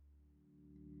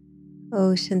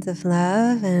Oceans of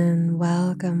love, and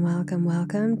welcome, welcome,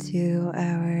 welcome to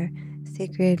our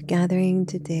sacred gathering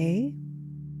today.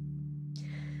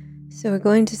 So, we're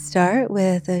going to start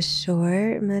with a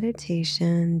short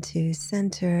meditation to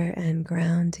center and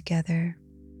ground together.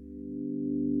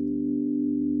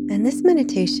 And this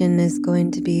meditation is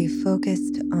going to be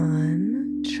focused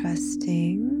on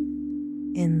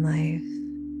trusting in life,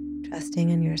 trusting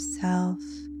in yourself,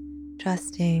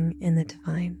 trusting in the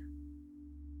divine.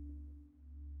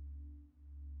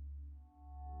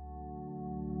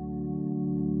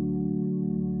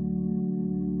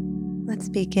 Let's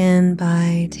begin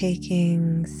by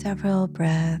taking several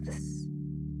breaths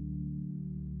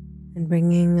and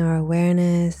bringing our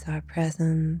awareness, our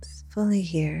presence fully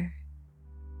here,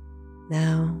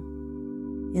 now,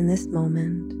 in this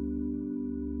moment.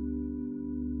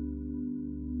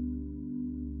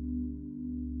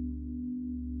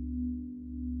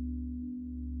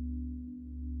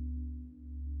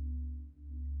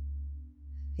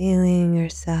 Feeling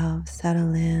yourself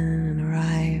settle in and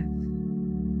arrive.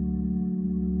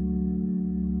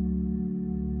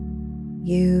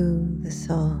 You, the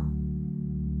soul,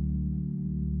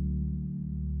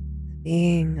 the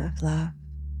being of love,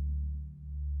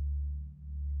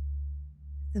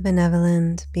 the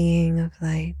benevolent being of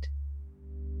light.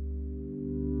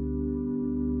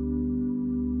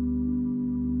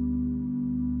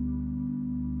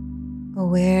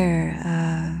 Aware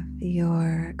of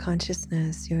your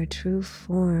consciousness, your true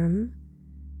form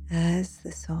as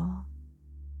the soul.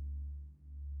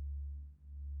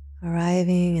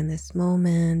 Arriving in this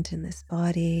moment, in this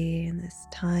body, in this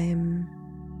time.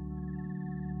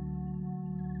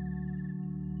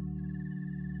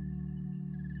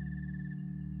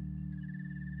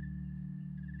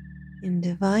 In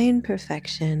divine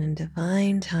perfection and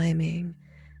divine timing,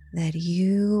 that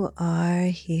you are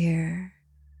here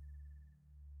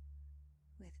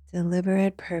with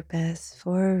deliberate purpose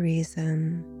for a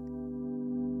reason.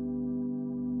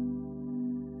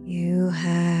 You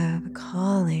have a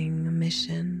calling, a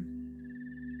mission,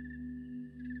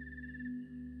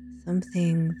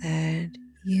 something that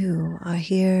you are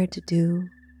here to do,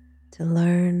 to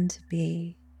learn, to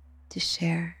be, to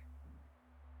share.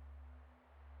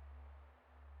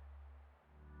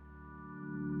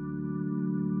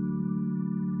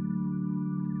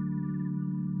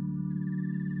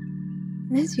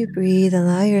 And as you breathe,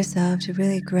 allow yourself to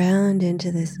really ground into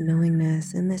this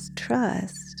knowingness and this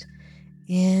trust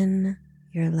in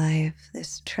your life,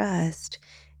 this trust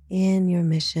in your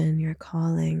mission, your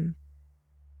calling,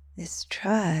 this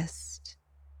trust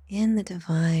in the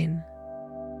divine.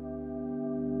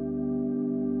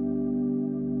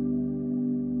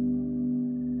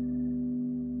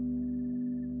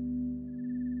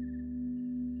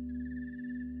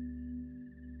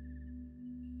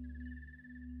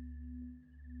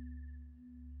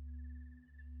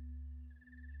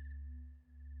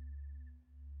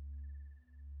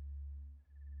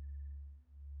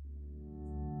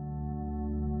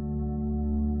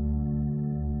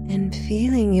 And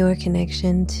feeling your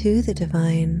connection to the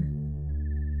divine.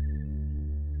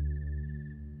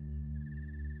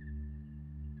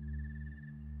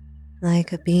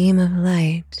 Like a beam of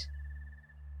light,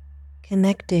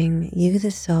 connecting you,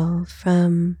 the soul,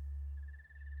 from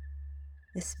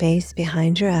the space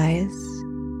behind your eyes,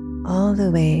 all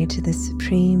the way to the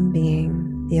supreme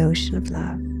being, the ocean of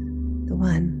love, the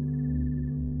one.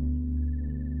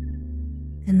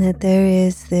 And that there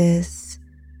is this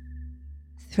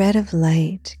thread of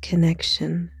light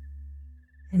connection,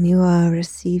 and you are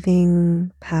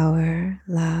receiving power,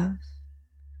 love,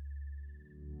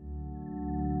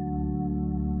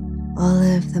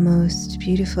 all of the most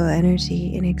beautiful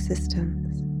energy in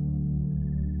existence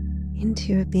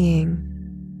into your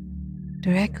being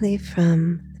directly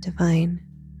from the divine.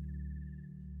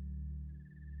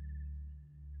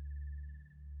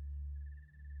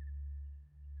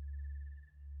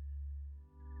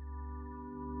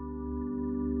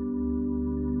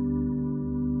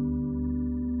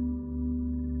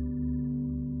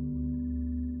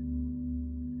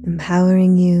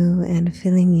 Empowering you and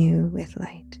filling you with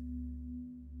light.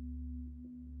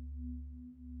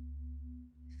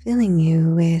 Filling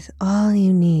you with all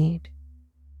you need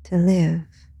to live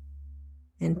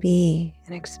and be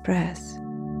and express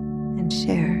and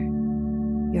share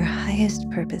your highest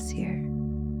purpose here.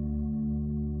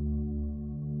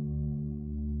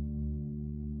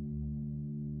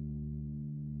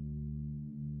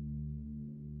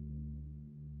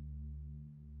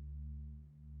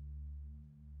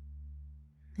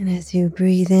 And as you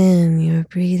breathe in, you're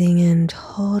breathing in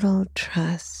total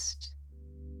trust,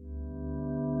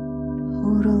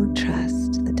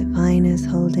 the divine divine is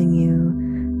holding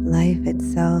you, life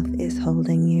itself is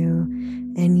holding you,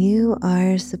 and you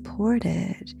are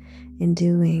supported in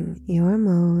doing your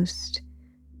most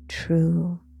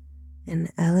true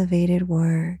and elevated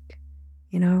work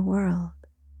in our world.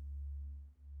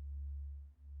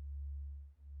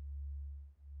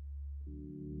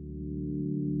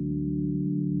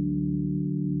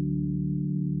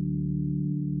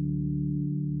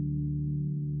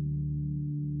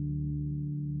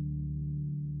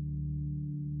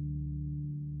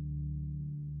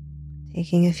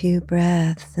 Taking a few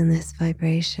breaths in this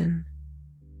vibration.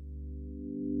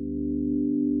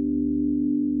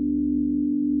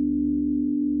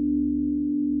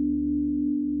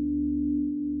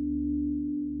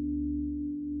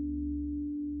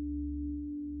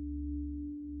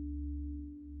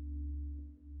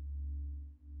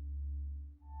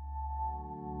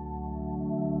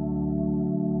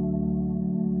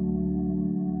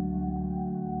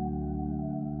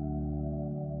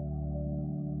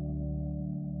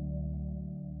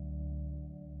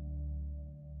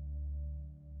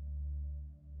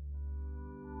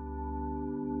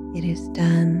 It is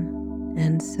done,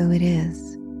 and so it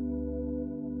is.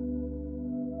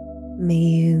 May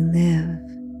you live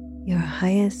your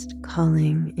highest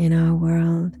calling in our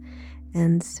world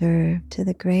and serve to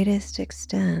the greatest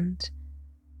extent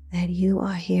that you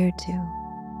are here to.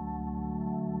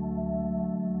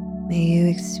 May you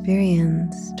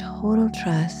experience total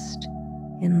trust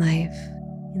in life,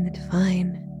 in the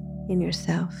divine, in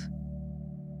yourself,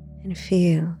 and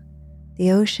feel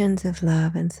the oceans of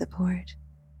love and support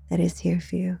that is here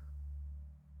for you.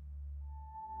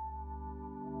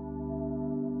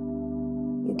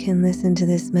 You can listen to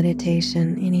this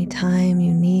meditation anytime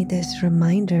you need this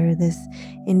reminder, this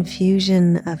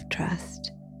infusion of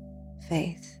trust,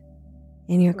 faith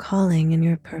in your calling, in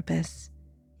your purpose,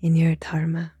 in your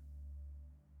dharma.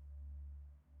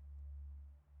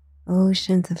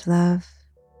 Oceans of love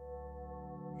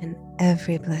and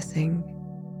every blessing.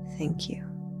 Thank you.